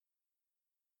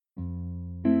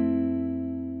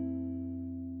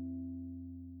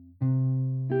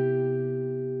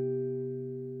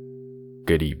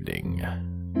Good evening,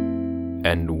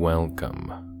 and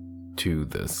welcome to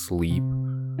the Sleep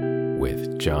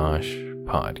with Josh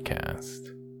podcast.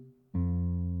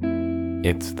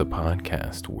 It's the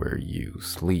podcast where you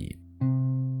sleep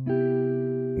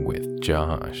with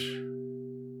Josh.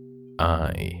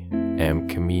 I am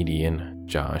comedian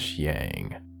Josh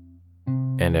Yang,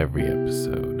 and every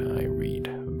episode I read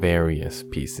various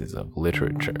pieces of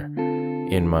literature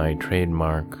in my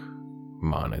trademark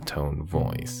monotone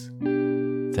voice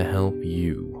to help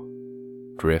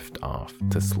you drift off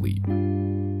to sleep.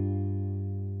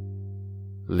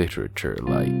 Literature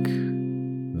like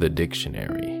the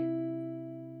dictionary,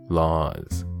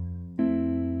 laws,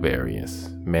 various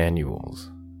manuals,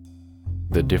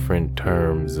 the different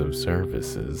terms of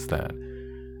services that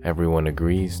everyone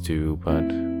agrees to but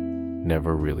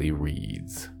never really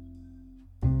reads,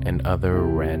 and other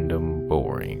random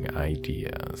boring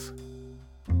ideas.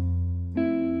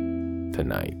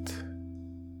 Tonight,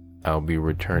 I'll be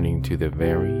returning to the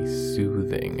very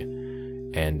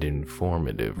soothing and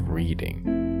informative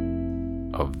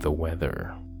reading of the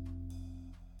weather.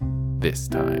 This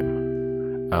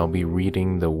time, I'll be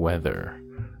reading the weather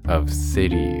of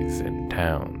cities and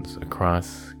towns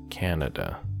across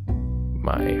Canada,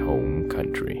 my home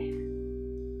country,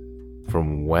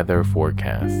 from weather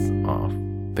forecasts off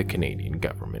the Canadian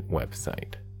government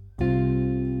website.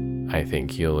 I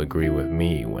think you'll agree with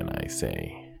me when I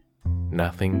say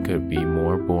nothing could be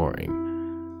more boring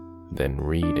than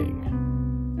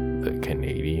reading the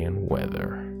Canadian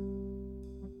weather.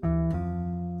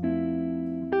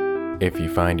 If you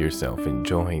find yourself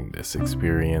enjoying this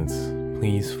experience,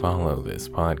 please follow this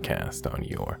podcast on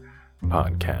your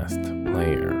podcast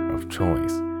player of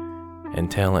choice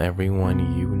and tell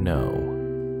everyone you know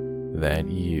that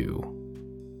you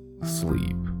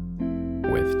sleep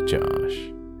with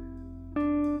Josh.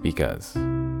 Because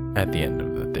at the end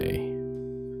of the day,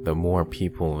 the more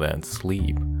people that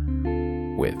sleep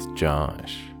with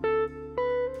Josh,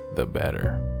 the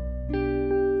better.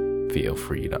 Feel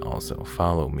free to also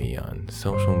follow me on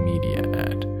social media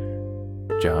at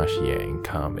Josh Yang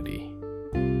Comedy.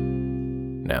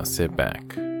 Now sit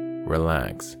back,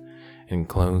 relax, and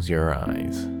close your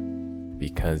eyes,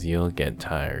 because you'll get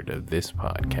tired of this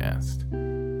podcast.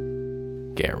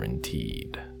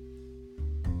 Guaranteed.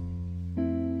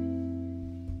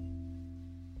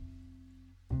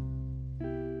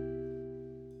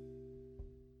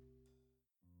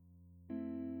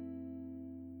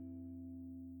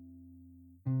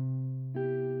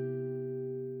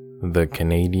 The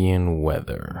Canadian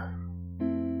weather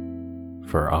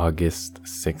for August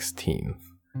 16th,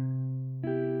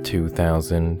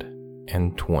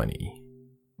 2020.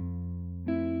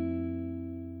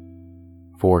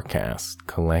 Forecast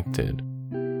collected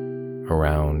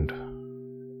around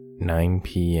 9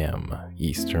 p.m.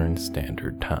 Eastern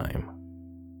Standard Time.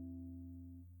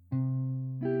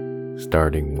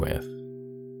 Starting with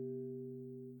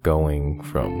going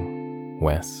from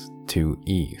west to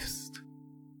east.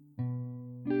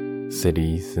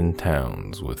 Cities and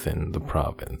towns within the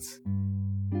province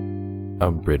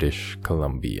of British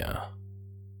Columbia.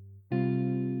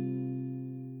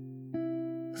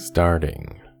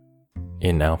 Starting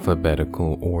in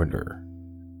alphabetical order,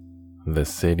 the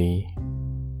city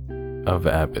of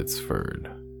Abbotsford.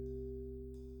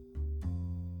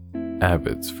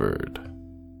 Abbotsford,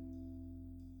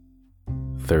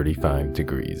 35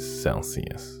 degrees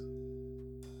Celsius.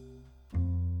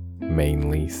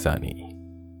 Mainly sunny.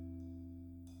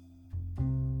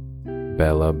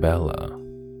 Bella Bella,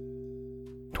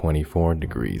 24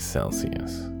 degrees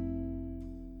Celsius.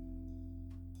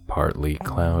 Partly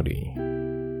cloudy.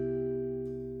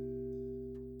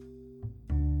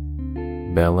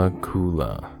 Bella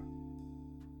Coola,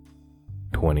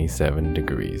 27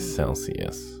 degrees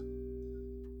Celsius.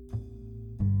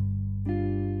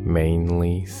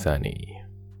 Mainly sunny.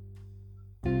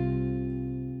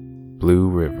 Blue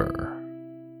River,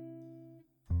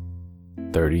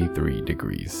 33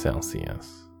 degrees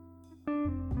Celsius.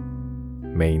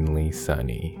 Mainly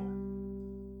sunny.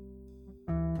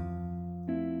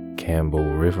 Campbell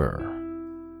River,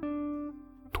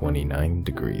 29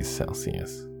 degrees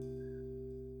Celsius.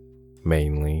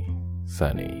 Mainly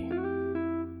sunny.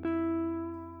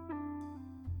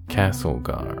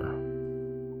 Castlegar,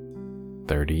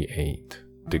 38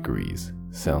 degrees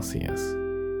Celsius.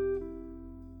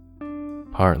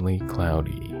 Partly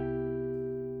cloudy.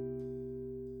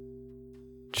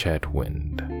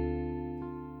 Chetwynd,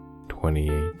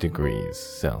 28 degrees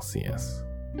Celsius.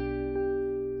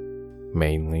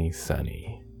 Mainly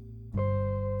sunny.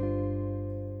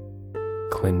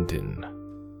 Clinton,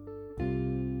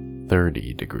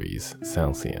 30 degrees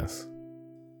Celsius.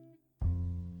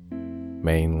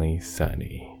 mainly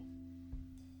sunny.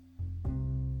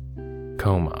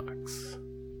 Comox,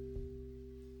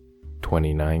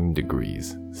 29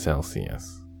 degrees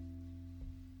Celsius,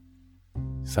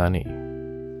 sunny.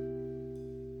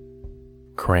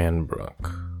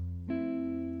 Cranbrook,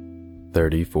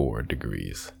 34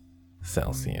 degrees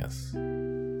Celsius,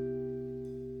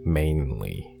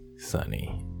 mainly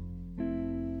sunny.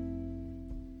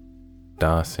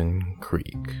 Dawson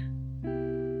Creek,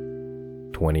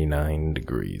 29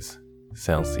 degrees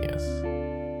Celsius,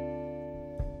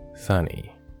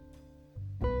 sunny.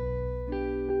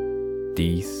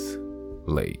 Dease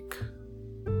Lake,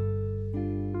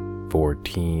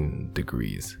 14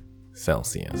 degrees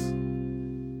Celsius,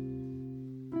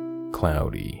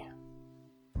 cloudy.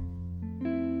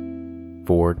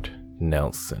 Fort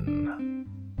Nelson,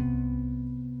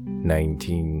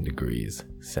 19 degrees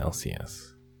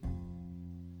Celsius,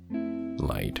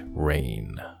 light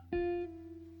rain.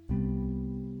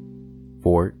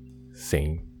 Fort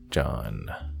St. John,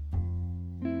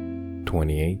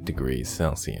 28 degrees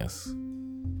Celsius,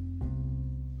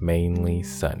 mainly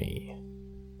sunny.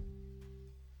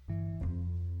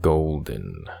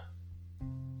 Golden,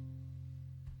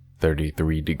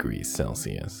 33 degrees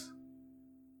Celsius,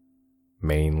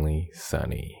 mainly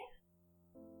sunny.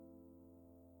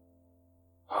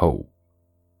 Hope,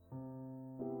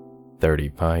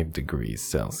 35 degrees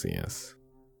Celsius,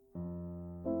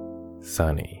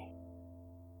 sunny.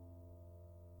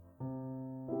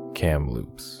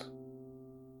 Kamloops,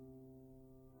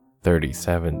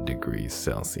 37 degrees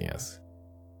Celsius,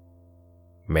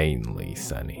 mainly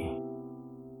sunny.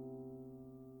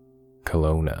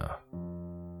 Kelowna,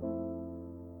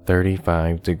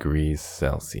 35 degrees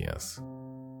Celsius,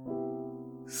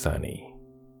 sunny.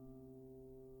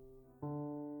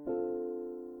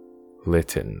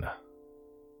 Lytton,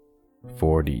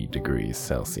 40 degrees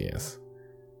Celsius,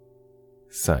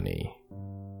 sunny.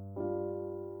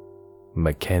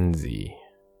 Mackenzie,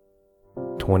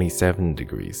 27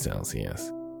 degrees Celsius,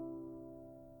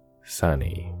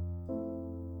 sunny.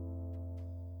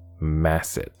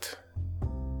 Masset,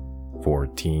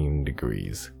 14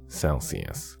 degrees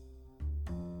Celsius,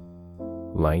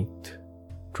 light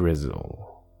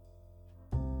drizzle.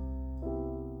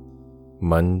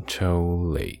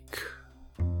 Muncho Lake,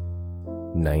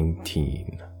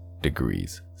 19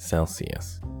 degrees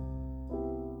Celsius,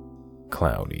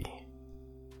 cloudy.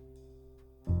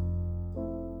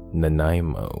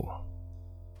 Nanaimo,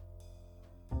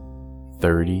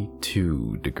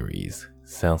 32 degrees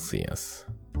Celsius,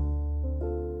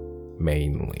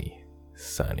 mainly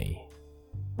sunny.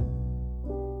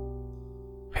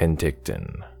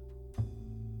 Penticton,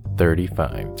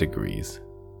 35 degrees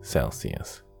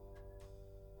Celsius,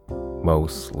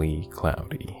 mostly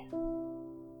cloudy.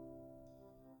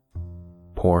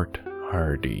 Port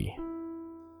Hardy,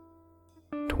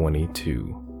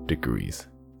 22 degrees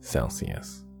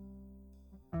Celsius,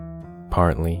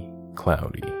 partly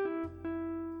cloudy.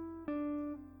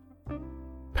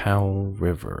 Powell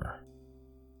River,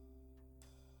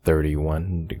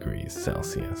 31 degrees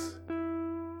Celsius,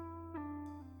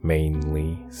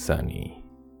 mainly sunny.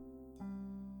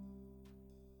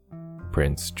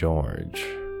 Prince George,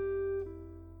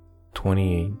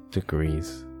 28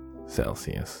 degrees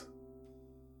Celsius,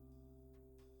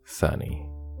 sunny.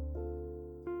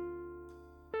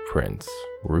 Prince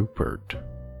Rupert,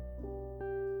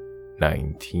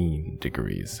 19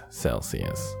 degrees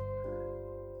Celsius,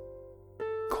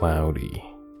 cloudy.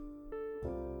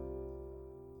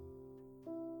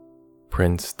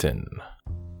 Princeton,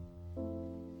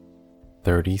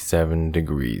 37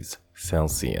 degrees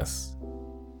Celsius,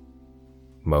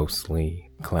 mostly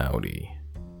cloudy.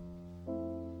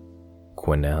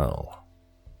 Quesnel,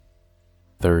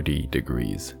 30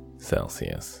 degrees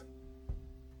Celsius,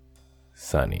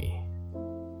 sunny.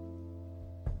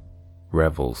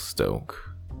 Revelstoke,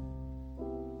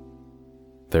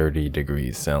 30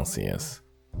 degrees Celsius,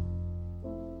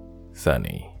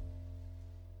 sunny.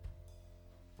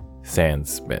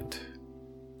 Sandspit,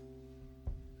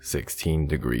 16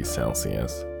 degrees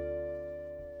Celsius,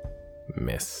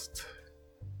 mist.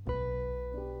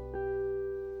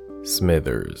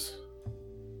 Smithers,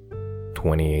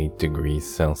 28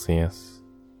 degrees Celsius,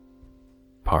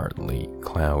 partly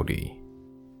cloudy.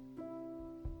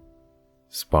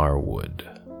 Sparwood,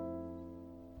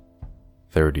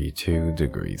 32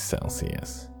 degrees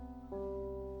Celsius,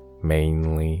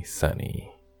 mainly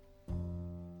sunny.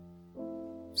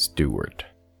 Stewart,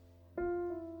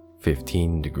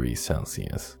 15 degrees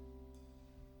Celsius,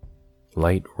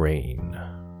 light rain.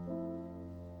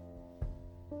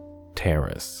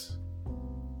 Terrace,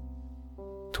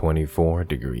 24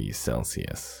 degrees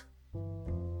Celsius,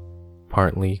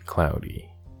 partly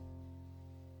cloudy.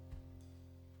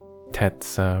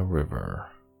 Tetsa River,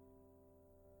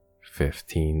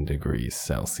 15 degrees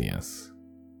Celsius,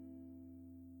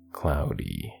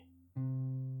 cloudy.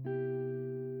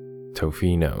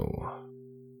 Tofino,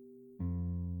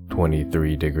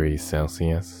 23 degrees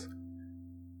Celsius,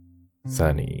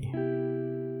 sunny.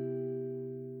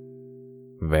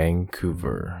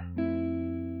 Vancouver,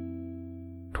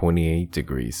 28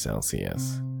 degrees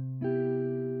Celsius,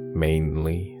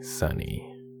 mainly sunny.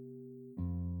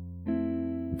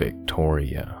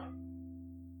 Victoria,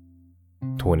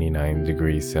 29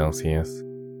 degrees Celsius,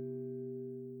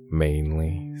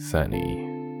 mainly sunny.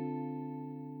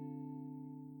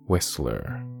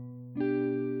 Whistler,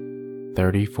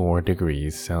 34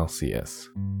 degrees Celsius,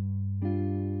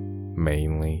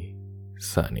 mainly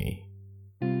sunny.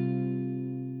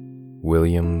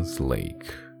 Williams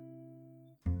Lake,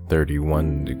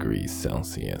 31 degrees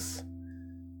Celsius,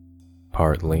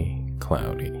 partly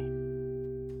cloudy.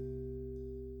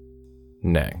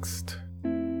 Next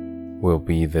will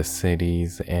be the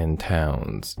cities and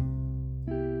towns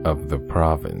of the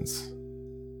province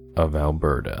of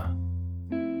Alberta,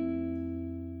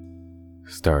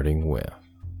 starting with,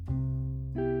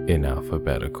 in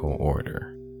alphabetical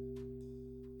order,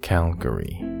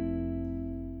 Calgary,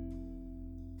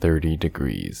 30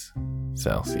 degrees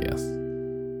Celsius,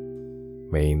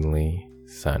 mainly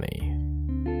sunny.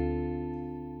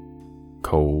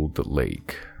 Cold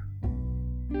Lake,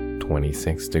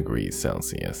 26 degrees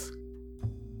Celsius,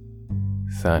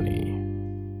 sunny.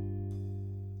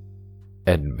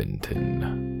 Edmonton,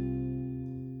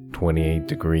 28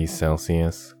 degrees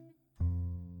Celsius,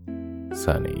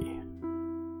 sunny.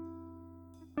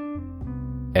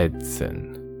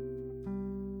 Edson,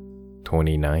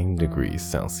 29 degrees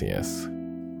Celsius,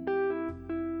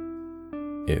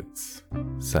 it's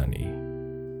sunny.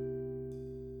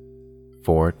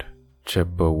 Fort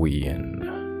Chipewyan,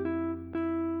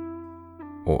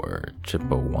 or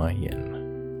Chipewyan,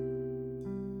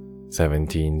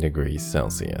 17 degrees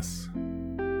Celsius,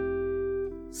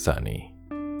 sunny.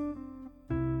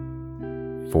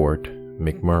 Fort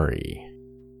McMurray,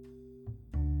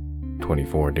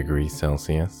 24 degrees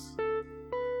Celsius,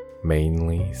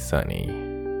 mainly sunny.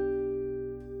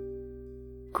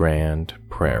 Grand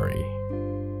Prairie,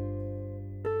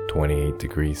 28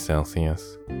 degrees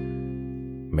Celsius,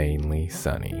 mainly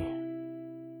sunny.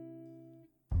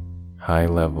 High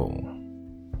Level,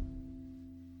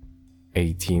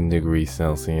 18 degrees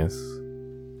Celsius,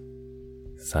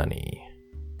 sunny.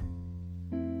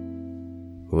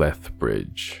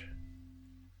 Lethbridge,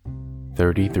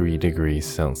 33 degrees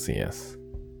Celsius,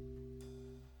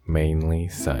 mainly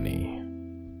sunny.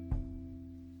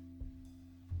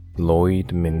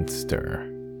 Lloydminster,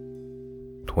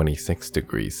 26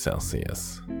 degrees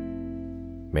Celsius,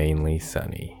 mainly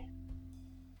sunny.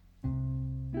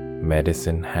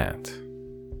 Medicine Hat,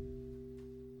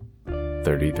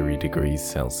 33 degrees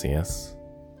Celsius,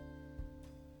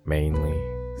 mainly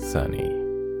sunny.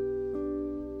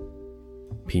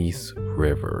 Peace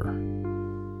River,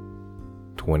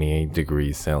 28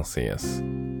 degrees Celsius,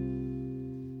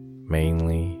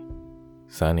 mainly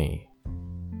sunny.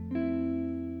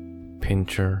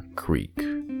 Pincher Creek,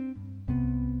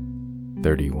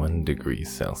 31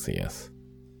 degrees Celsius,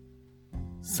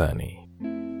 sunny.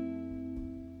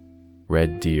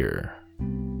 Red Deer,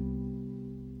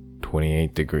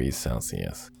 28 degrees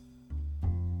Celsius,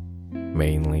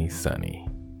 mainly sunny.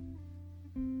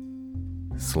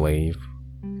 Slave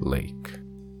Lake,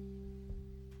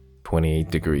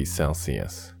 28 degrees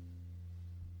Celsius,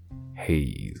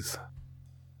 haze.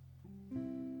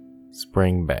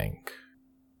 Springbank,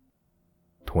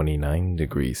 29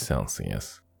 degrees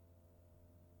Celsius,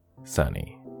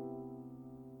 sunny.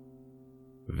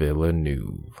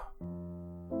 Villeneuve,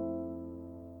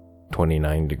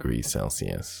 29 degrees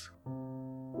Celsius,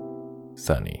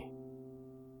 sunny.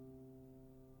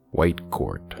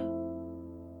 Whitecourt,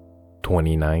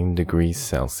 29 degrees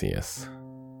Celsius,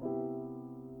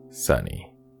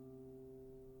 sunny.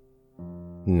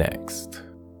 Next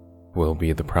will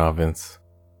be the province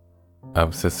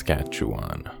of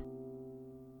Saskatchewan,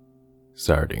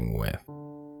 starting with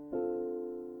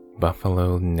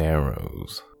Buffalo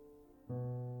Narrows,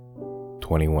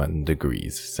 21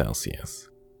 degrees Celsius,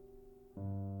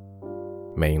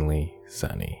 mainly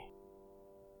sunny.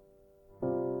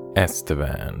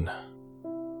 Estevan,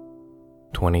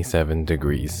 27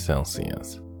 degrees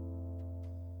Celsius,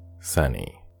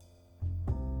 sunny.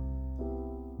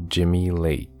 Jimmy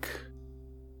Lake,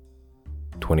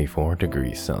 24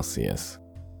 degrees Celsius,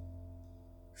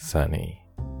 sunny.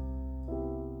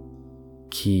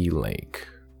 Key Lake,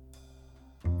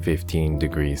 15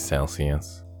 degrees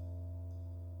Celsius.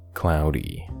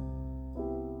 Cloudy.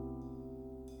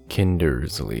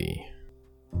 Kindersley,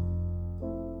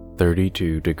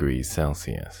 32 degrees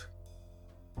Celsius.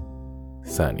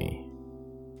 Sunny.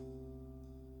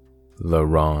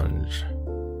 Larange,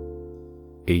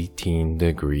 18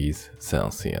 degrees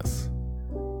Celsius.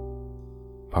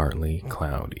 Partly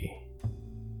cloudy.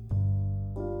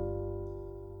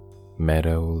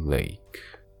 Meadow Lake,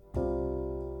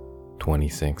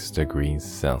 26 degrees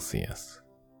Celsius.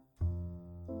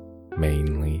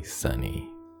 Mainly sunny.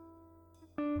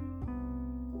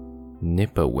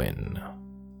 Nipawin,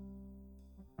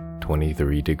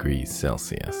 23 degrees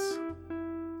Celsius.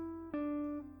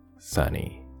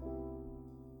 Sunny.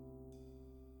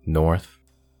 North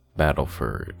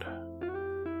Battleford,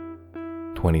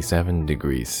 27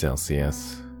 degrees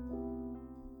Celsius.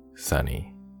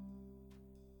 Sunny.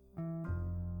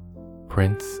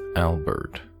 Prince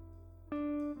Albert,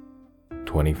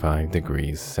 25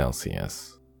 degrees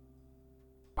Celsius.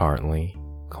 Partly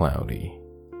cloudy.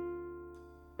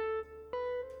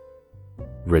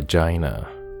 Regina,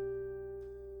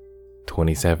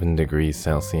 27 degrees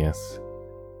Celsius.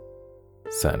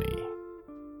 Sunny.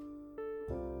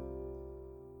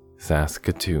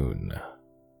 Saskatoon,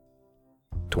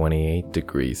 28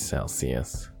 degrees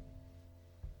Celsius.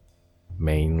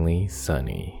 Mainly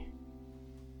sunny.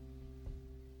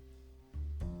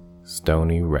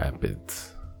 Stony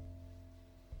Rapids,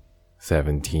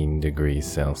 17 degrees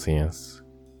Celsius.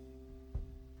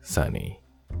 Sunny.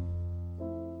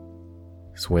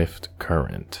 Swift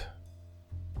Current,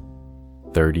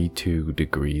 32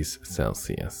 degrees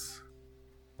Celsius.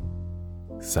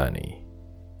 Sunny.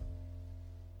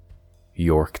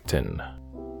 Yorkton,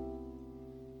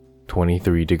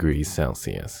 23 degrees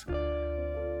Celsius.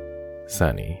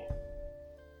 Sunny.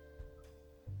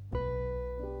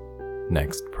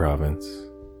 Next province,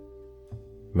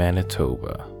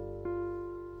 Manitoba.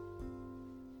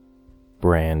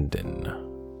 Brandon,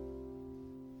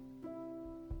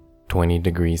 20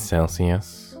 degrees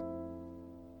Celsius.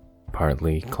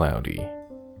 Partly cloudy.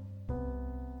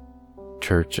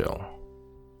 Churchill,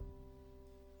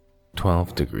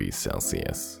 12 degrees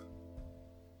Celsius.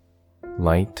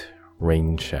 Light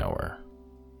rain shower.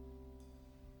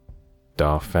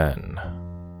 Dauphin,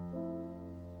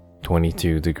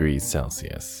 22 degrees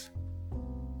Celsius.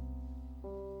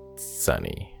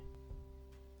 Sunny.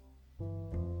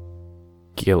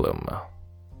 Gillam,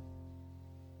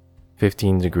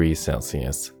 15 degrees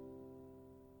Celsius.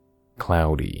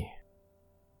 Cloudy.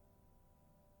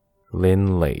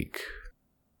 Lynn Lake,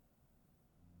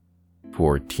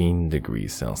 14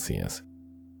 degrees Celsius.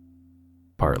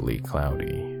 Partly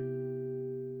cloudy.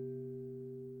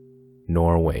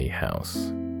 Norway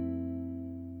House,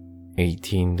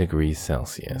 18 degrees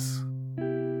Celsius.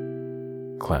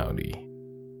 Cloudy.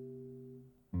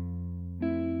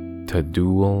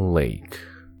 Tadoule Lake,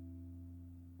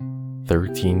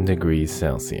 13 degrees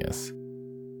Celsius.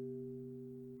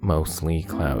 Mostly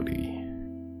cloudy.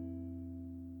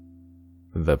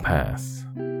 The Pass,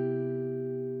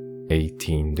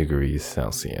 18 degrees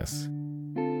Celsius.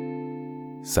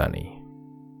 Sunny.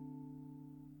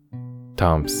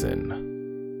 Thompson,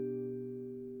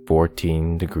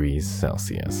 14 degrees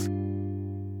Celsius.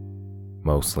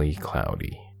 Mostly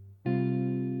cloudy.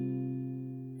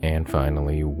 And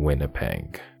finally,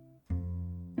 Winnipeg,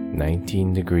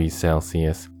 19 degrees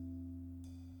Celsius.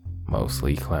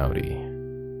 Mostly cloudy.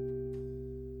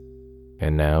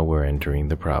 And now we're entering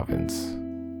the province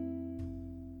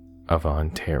of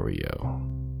Ontario.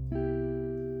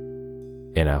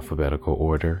 In alphabetical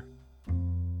order,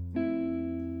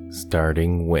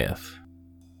 starting with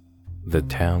the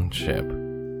township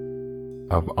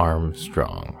of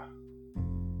Armstrong,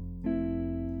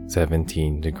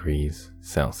 17 degrees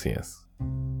Celsius.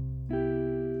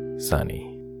 Sunny.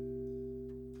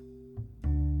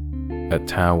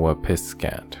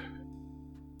 Ottawa-Piscat,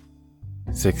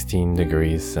 16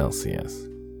 degrees Celsius.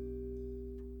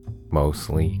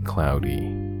 Mostly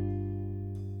cloudy.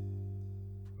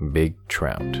 Big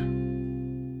Trout,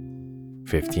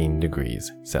 15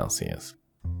 degrees Celsius.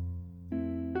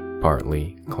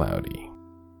 Partly cloudy.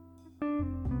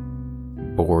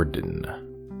 Borden,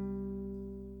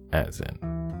 as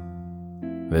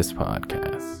in, this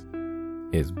podcast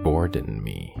is boreding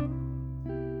me.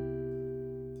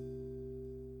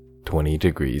 20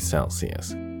 degrees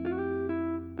Celsius.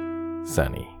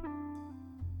 Sunny.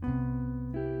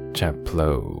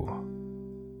 Chapleau,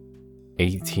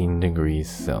 18 degrees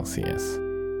Celsius.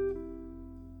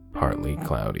 Partly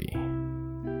cloudy.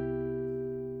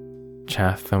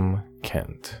 Chatham,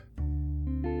 Kent,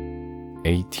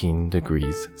 18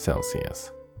 degrees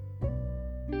Celsius.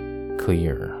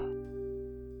 clear.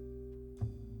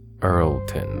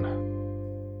 Earlton,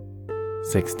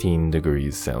 16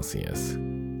 degrees Celsius,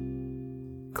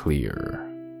 clear.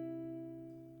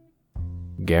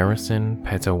 Garrison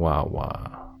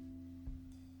Petawawa,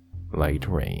 light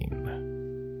rain.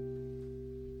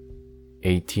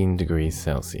 18 degrees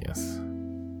Celsius,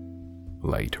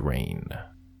 light rain.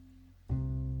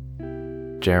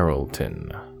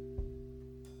 Geraldton,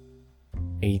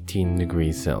 18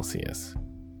 degrees Celsius,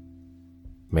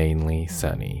 mainly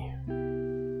sunny.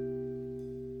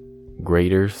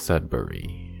 Greater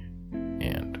Sudbury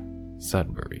and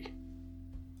Sudbury,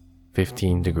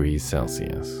 15 degrees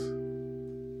Celsius,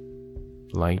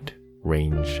 light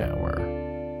rain shower.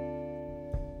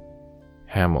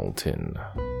 Hamilton,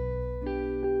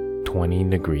 20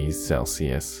 degrees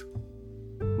Celsius,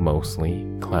 mostly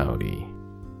cloudy.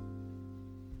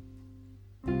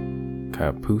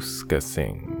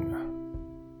 Kapuskasing,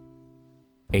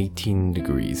 18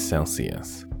 degrees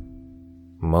Celsius,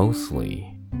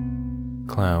 mostly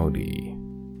cloudy.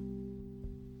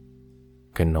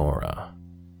 Kenora,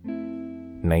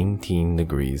 19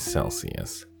 degrees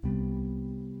Celsius,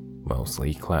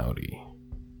 mostly cloudy.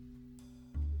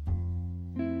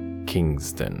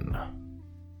 Kingston,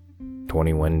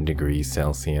 21 degrees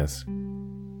Celsius,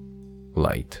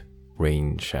 light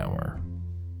rain shower.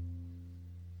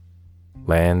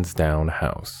 Lansdowne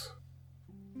House,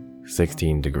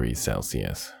 16 degrees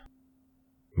Celsius,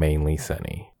 mainly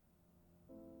sunny.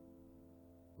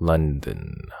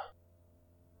 London,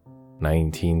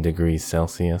 19 degrees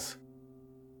Celsius,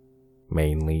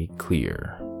 mainly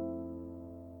clear.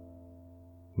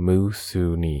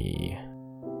 Moosonee,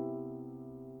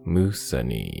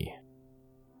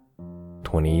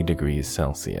 20 degrees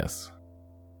Celsius,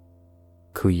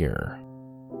 clear.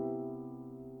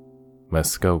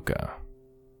 Muskoka,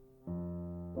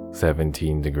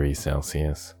 17 degrees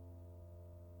Celsius,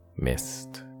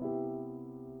 mist.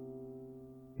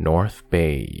 North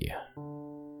Bay,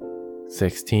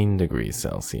 16 degrees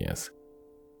Celsius,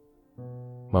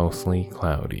 mostly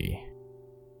cloudy.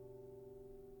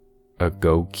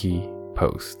 Agoki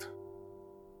Post,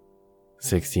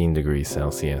 16 degrees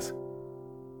Celsius,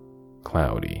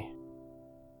 cloudy.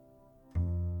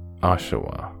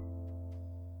 Oshawa,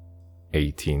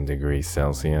 18 degrees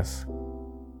Celsius,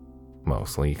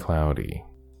 mostly cloudy.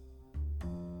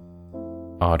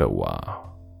 Ottawa,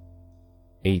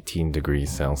 18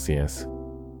 degrees Celsius,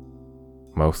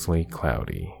 mostly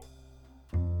cloudy.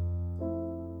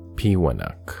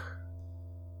 Peawanuck,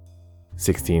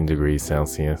 16 degrees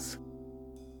Celsius,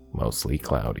 mostly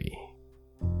cloudy.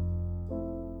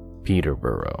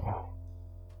 Peterborough,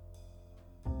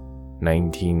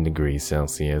 19 degrees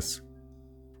Celsius,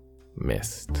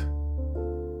 mist.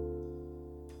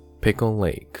 Pickle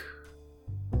Lake,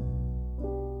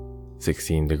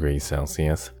 16 degrees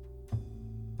Celsius,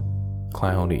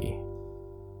 cloudy.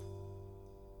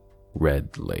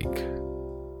 Red Lake,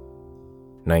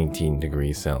 19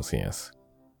 degrees Celsius,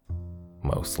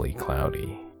 mostly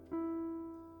cloudy.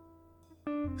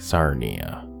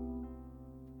 Sarnia,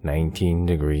 19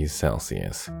 degrees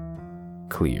Celsius,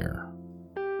 clear.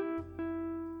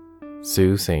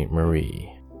 Sault Ste.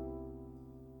 Marie,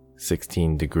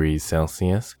 16 degrees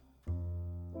Celsius,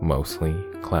 mostly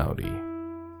cloudy.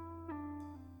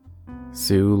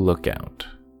 Sioux Lookout,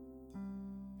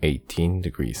 18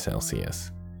 degrees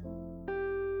Celsius,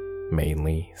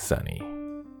 mainly sunny.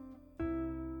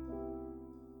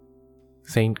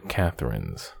 St.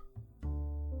 Catharines,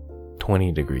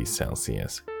 20 degrees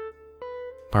Celsius,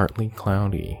 partly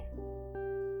cloudy.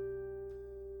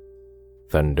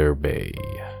 Thunder Bay,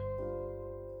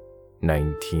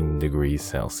 19 degrees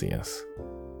Celsius,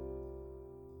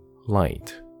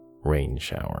 light rain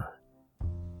shower.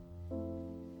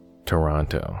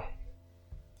 Toronto,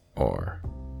 or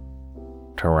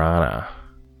Tirana,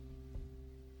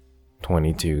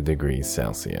 22 degrees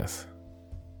Celsius,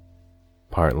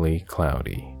 partly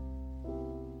cloudy.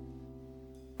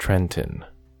 Trenton,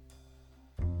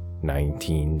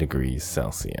 19 degrees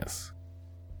Celsius.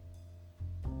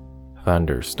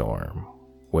 Thunderstorm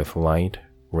with light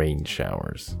rain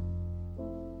showers.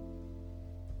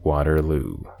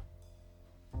 Waterloo,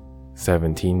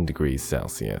 17 degrees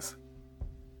Celsius,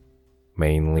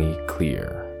 mainly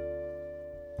clear.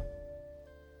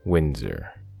 Windsor,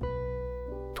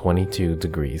 22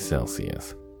 degrees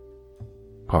Celsius,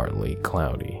 partly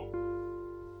cloudy.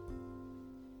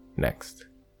 Next,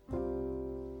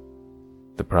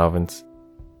 the province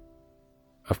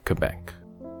of Quebec,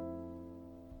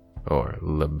 or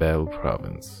La Belle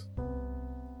Province.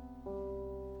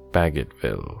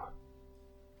 Bagotville,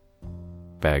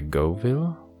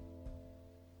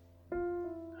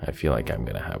 I feel like I'm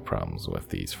gonna have problems with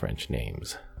these French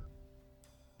names.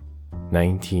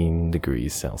 19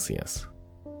 degrees Celsius.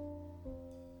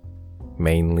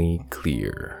 Mainly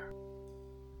clear.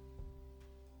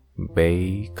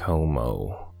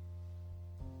 Baie-Comeau.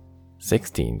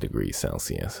 16 degrees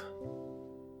Celsius.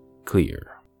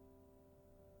 Clear.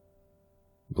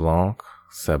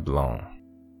 Blanc-Sablon.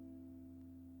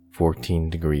 14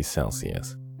 degrees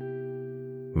Celsius.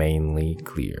 Mainly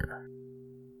clear.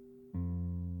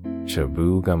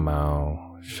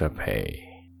 Chibougamau-Chapais.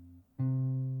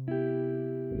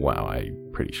 Wow,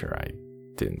 I'm pretty sure I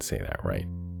didn't say that right.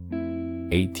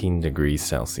 18 degrees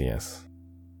Celsius.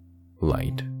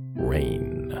 Light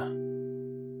rain.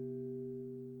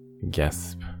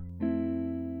 Guesp.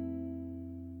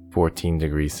 14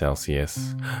 degrees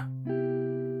Celsius.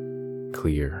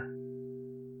 Clear.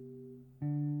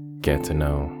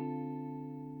 Gatineau.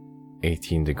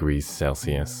 18 degrees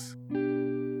Celsius.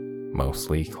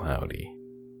 Mostly cloudy.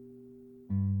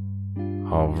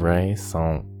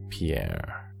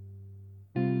 Havre-Saint-Pierre.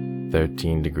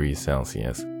 13 degrees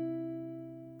Celsius.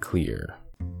 Clear.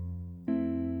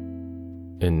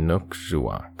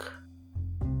 Inukjuak.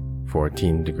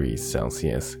 14 degrees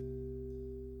Celsius.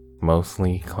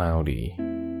 Mostly cloudy.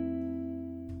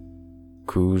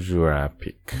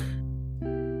 Kuujjuarapik.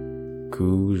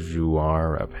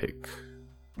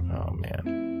 Oh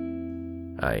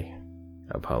man. I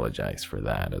apologize for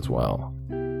that as well.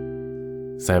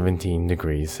 17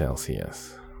 degrees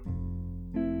Celsius.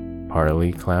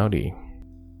 Partly cloudy.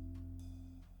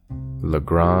 La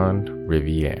Grande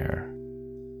Rivière.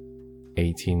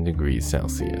 18 degrees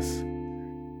Celsius.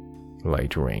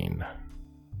 Light rain.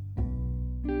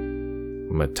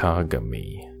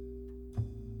 Matagami.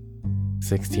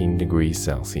 16 degrees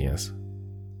Celsius.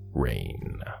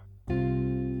 Rain.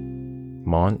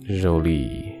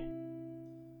 Mont-Joli.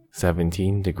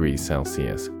 17 degrees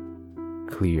Celsius.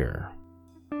 Clear.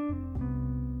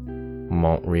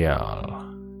 Montreal.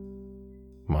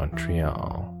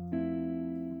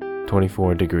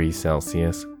 24 degrees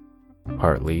Celsius.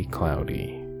 Partly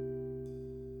cloudy.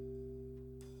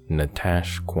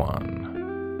 Natashquan.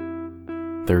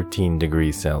 13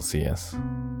 degrees Celsius.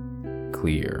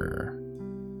 Clear.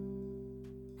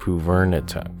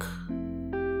 Puvernituk.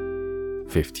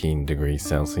 15 degrees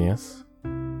Celsius.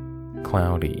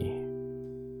 Cloudy.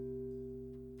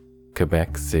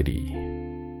 Quebec City.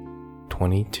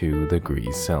 22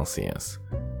 degrees Celsius.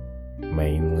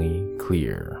 Mainly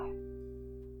clear.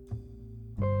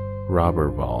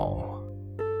 Roberval.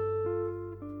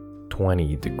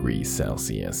 20 degrees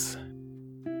Celsius.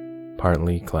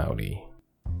 Partly cloudy.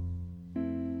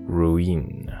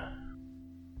 Rouen.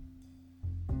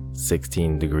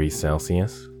 16 degrees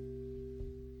Celsius.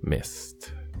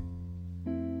 Mist.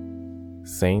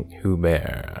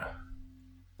 Saint-Hubert.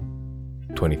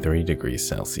 23 degrees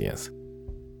Celsius.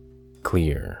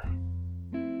 Clear.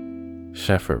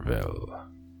 Schefferville.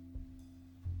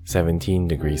 17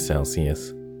 degrees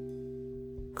Celsius.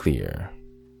 Clear.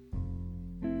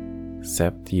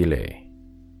 Sept-Îles.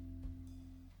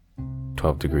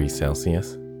 12 degrees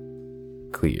Celsius.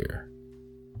 Clear.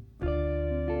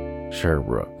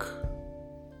 Sherbrooke.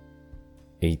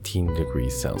 18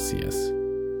 degrees Celsius.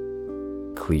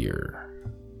 Clear.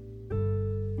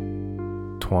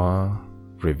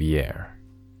 Trois-Rivières.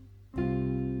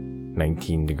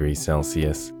 19 degrees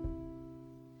Celsius.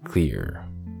 Clear.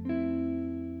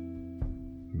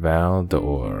 Val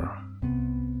d'Or.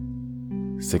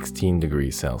 16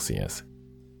 degrees Celsius.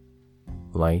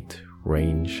 Light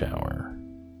rain shower.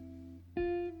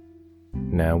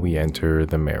 Now we enter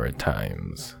the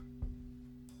Maritimes.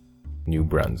 New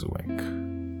Brunswick.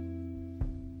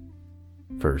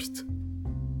 First,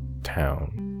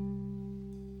 town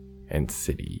and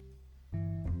city.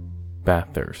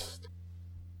 Bathurst.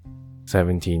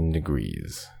 17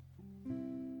 degrees.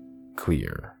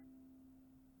 Clear.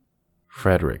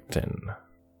 Fredericton.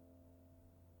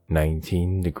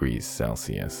 19 degrees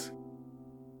Celsius.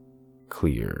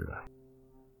 Clear.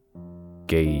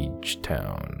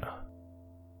 Gagetown.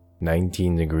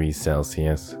 19 degrees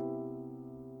Celsius.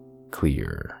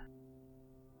 Clear.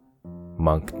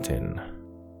 Moncton.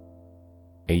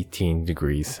 18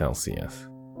 degrees Celsius.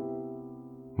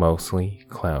 Mostly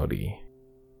cloudy.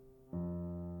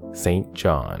 St.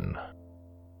 John.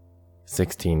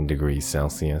 16 degrees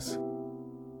Celsius.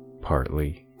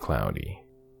 Partly cloudy.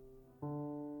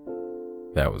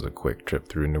 That was a quick trip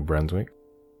through New Brunswick.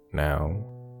 Now,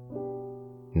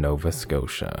 Nova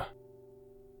Scotia.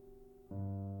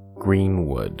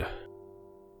 Greenwood.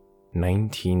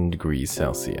 19 degrees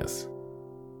Celsius.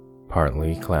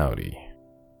 Partly cloudy.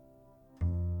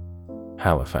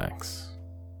 Halifax.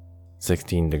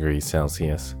 16 degrees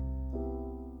Celsius,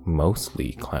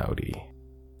 mostly cloudy.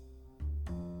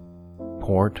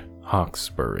 Port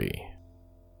Hawkesbury,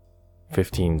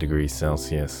 15 degrees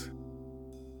Celsius,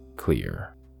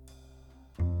 clear.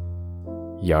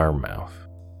 Yarmouth,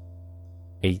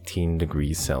 18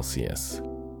 degrees Celsius,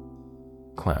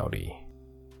 cloudy.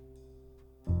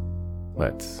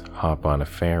 Let's hop on a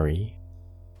ferry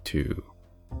to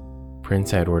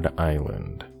Prince Edward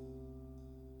Island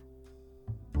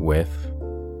with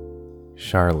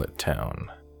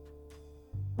Charlottetown,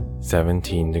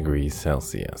 17 degrees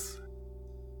Celsius,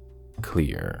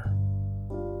 clear.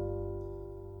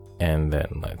 And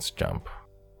then let's jump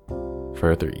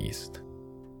further east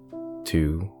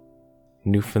to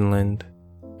Newfoundland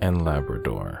and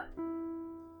Labrador,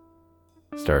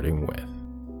 starting with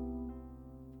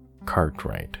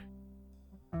Cartwright,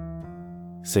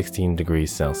 16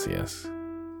 degrees Celsius,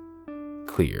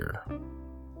 clear.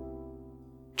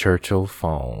 Churchill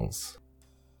Falls,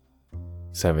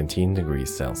 17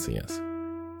 degrees Celsius,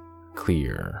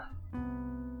 clear.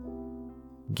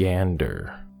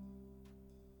 Gander,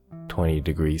 20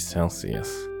 degrees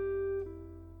Celsius,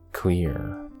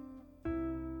 clear.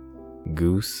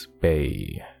 Goose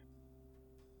Bay,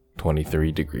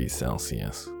 23 degrees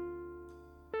Celsius,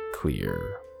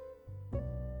 clear.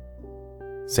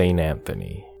 St.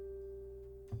 Anthony,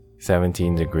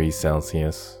 17 degrees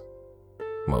Celsius,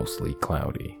 mostly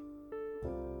cloudy.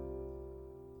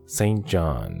 St.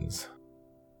 John's,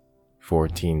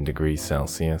 14 degrees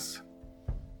Celsius,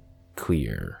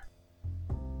 clear.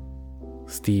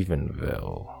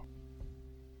 Stephenville,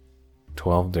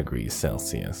 12 degrees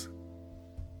Celsius,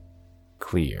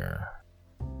 clear.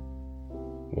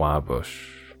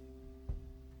 Wabush,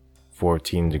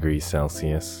 14 degrees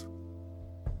Celsius,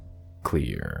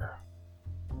 clear.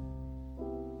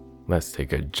 Let's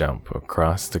take a jump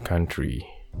across the country,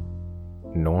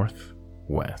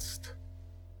 northwest,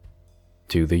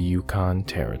 to the Yukon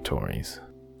Territories,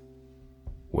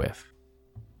 with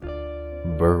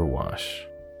Burwash,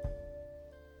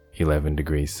 11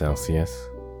 degrees Celsius,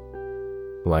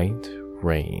 light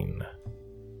rain.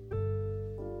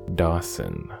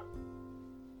 Dawson,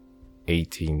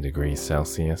 18 degrees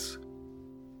Celsius,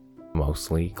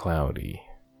 mostly cloudy.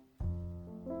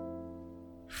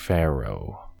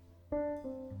 Faro,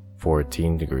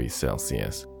 14 degrees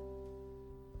Celsius,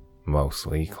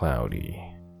 mostly cloudy.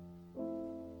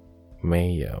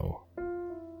 Mayo,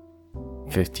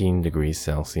 15 degrees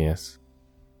Celsius,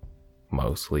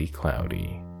 mostly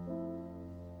cloudy.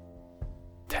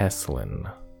 Teslin,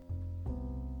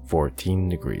 14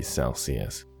 degrees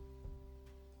Celsius,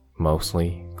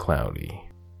 mostly cloudy.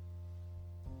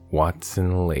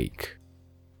 Watson Lake,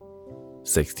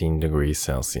 16 degrees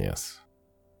Celsius,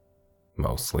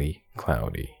 mostly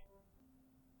cloudy.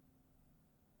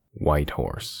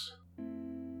 Whitehorse,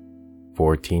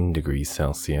 14 degrees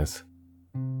Celsius,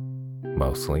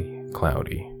 mostly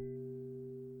cloudy.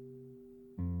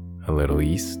 A little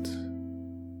east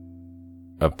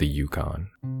of the Yukon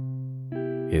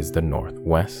is the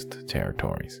Northwest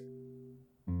Territories.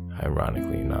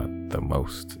 Ironically, not the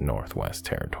most Northwest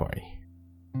Territory,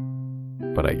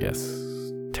 but I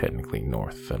guess technically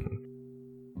north and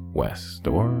west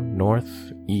or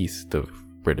northeast of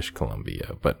British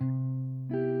Columbia. But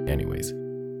anyways,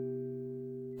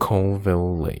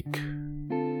 Colville Lake,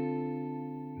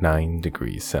 9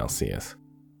 degrees Celsius,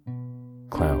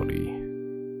 cloudy.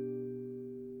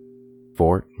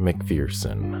 Fort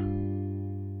McPherson,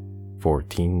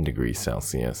 14 degrees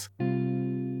Celsius,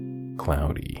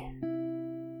 cloudy.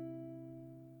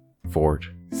 Fort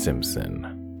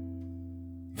Simpson,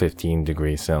 15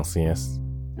 degrees Celsius,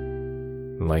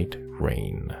 light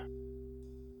rain.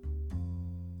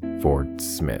 Fort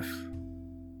Smith,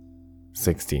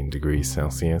 16 degrees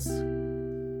Celsius,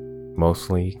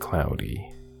 mostly cloudy.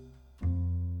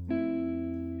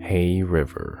 Hay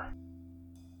River,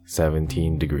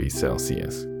 17 degrees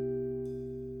Celsius,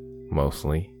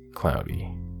 mostly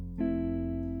cloudy.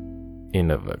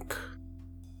 Inuvik,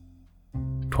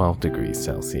 12 degrees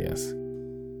Celsius,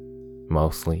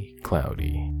 mostly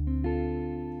cloudy.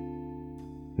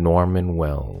 Norman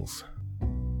Wells,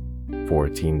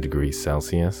 14 degrees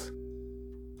Celsius,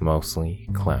 mostly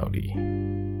cloudy.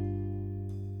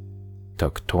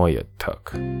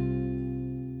 Tuktoyaktuk,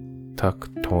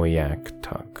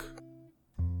 Tuktoyaktuk,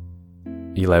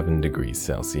 11 degrees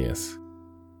Celsius,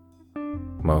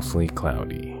 mostly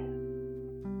cloudy.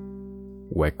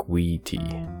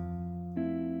 Weckwheaty,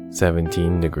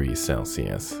 17 degrees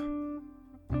Celsius,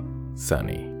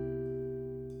 sunny.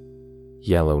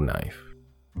 Yellowknife,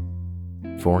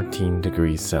 14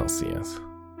 degrees Celsius,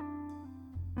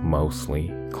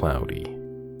 mostly cloudy.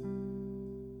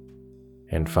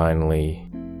 And finally,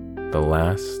 the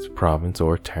last province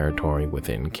or territory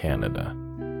within Canada.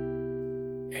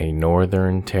 A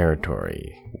northern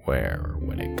territory where,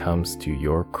 when it comes to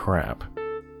your crap,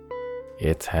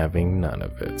 it's having none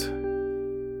of it.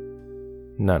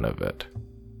 None of it.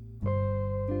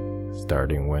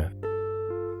 Starting with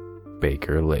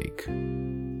Baker Lake,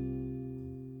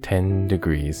 10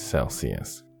 degrees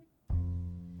Celsius,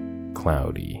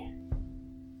 cloudy.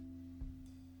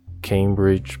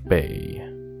 Cambridge Bay,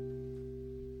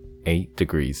 8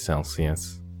 degrees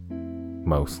Celsius,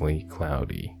 mostly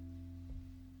cloudy.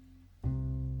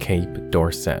 Cape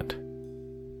Dorset,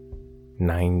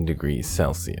 9 degrees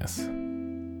Celsius,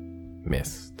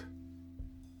 mist.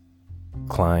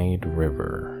 Clyde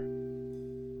River,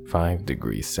 5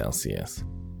 degrees Celsius,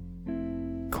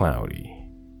 cloudy.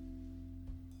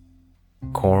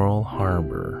 Coral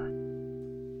Harbor,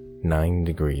 9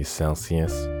 degrees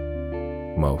Celsius,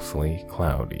 mostly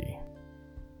cloudy.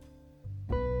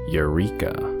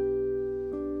 Eureka,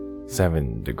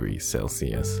 7 degrees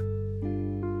Celsius,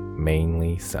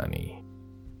 mainly sunny.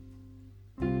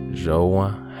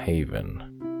 Joa Haven,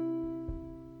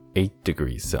 8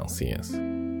 degrees Celsius,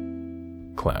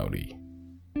 cloudy.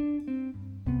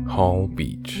 Hall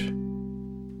Beach,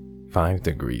 5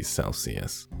 degrees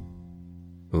Celsius,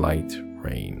 light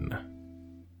rain.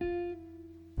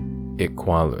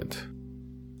 Iqaluit,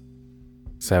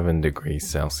 7 degrees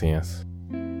Celsius,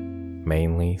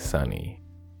 mainly sunny.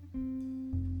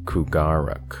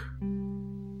 Kugaruk,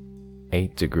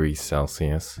 8 degrees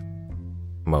Celsius,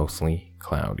 mostly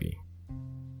cloudy.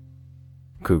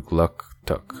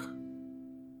 Kugluktuk,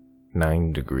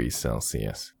 9 degrees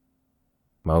Celsius,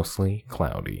 mostly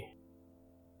cloudy.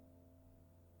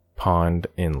 Pond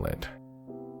Inlet,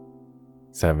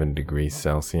 7 degrees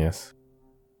Celsius,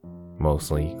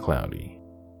 mostly cloudy.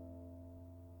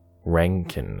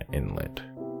 Rankin Inlet,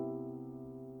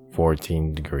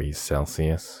 14 degrees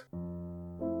Celsius,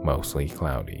 mostly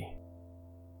cloudy.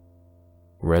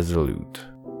 Resolute,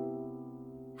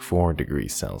 4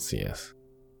 degrees Celsius,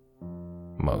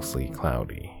 mostly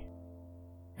cloudy.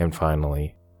 And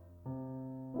finally,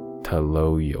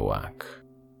 Taloyoak,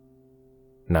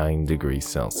 9 degrees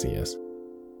Celsius,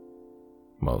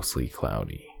 mostly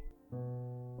cloudy.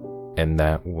 And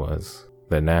that was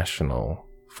the national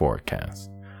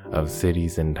forecast of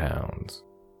cities and towns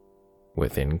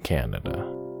within Canada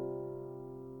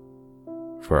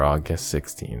for August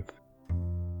 16th,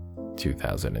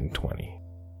 2020.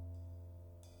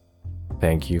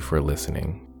 Thank you for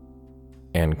listening,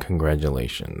 and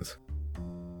congratulations,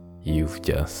 you've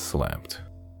just slept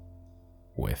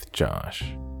with Josh.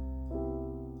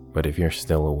 But if you're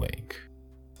still awake,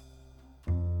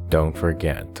 don't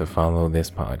forget to follow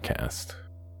this podcast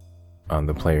on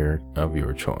the player of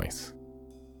your choice.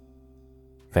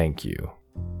 Thank you,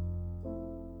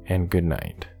 and good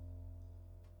night.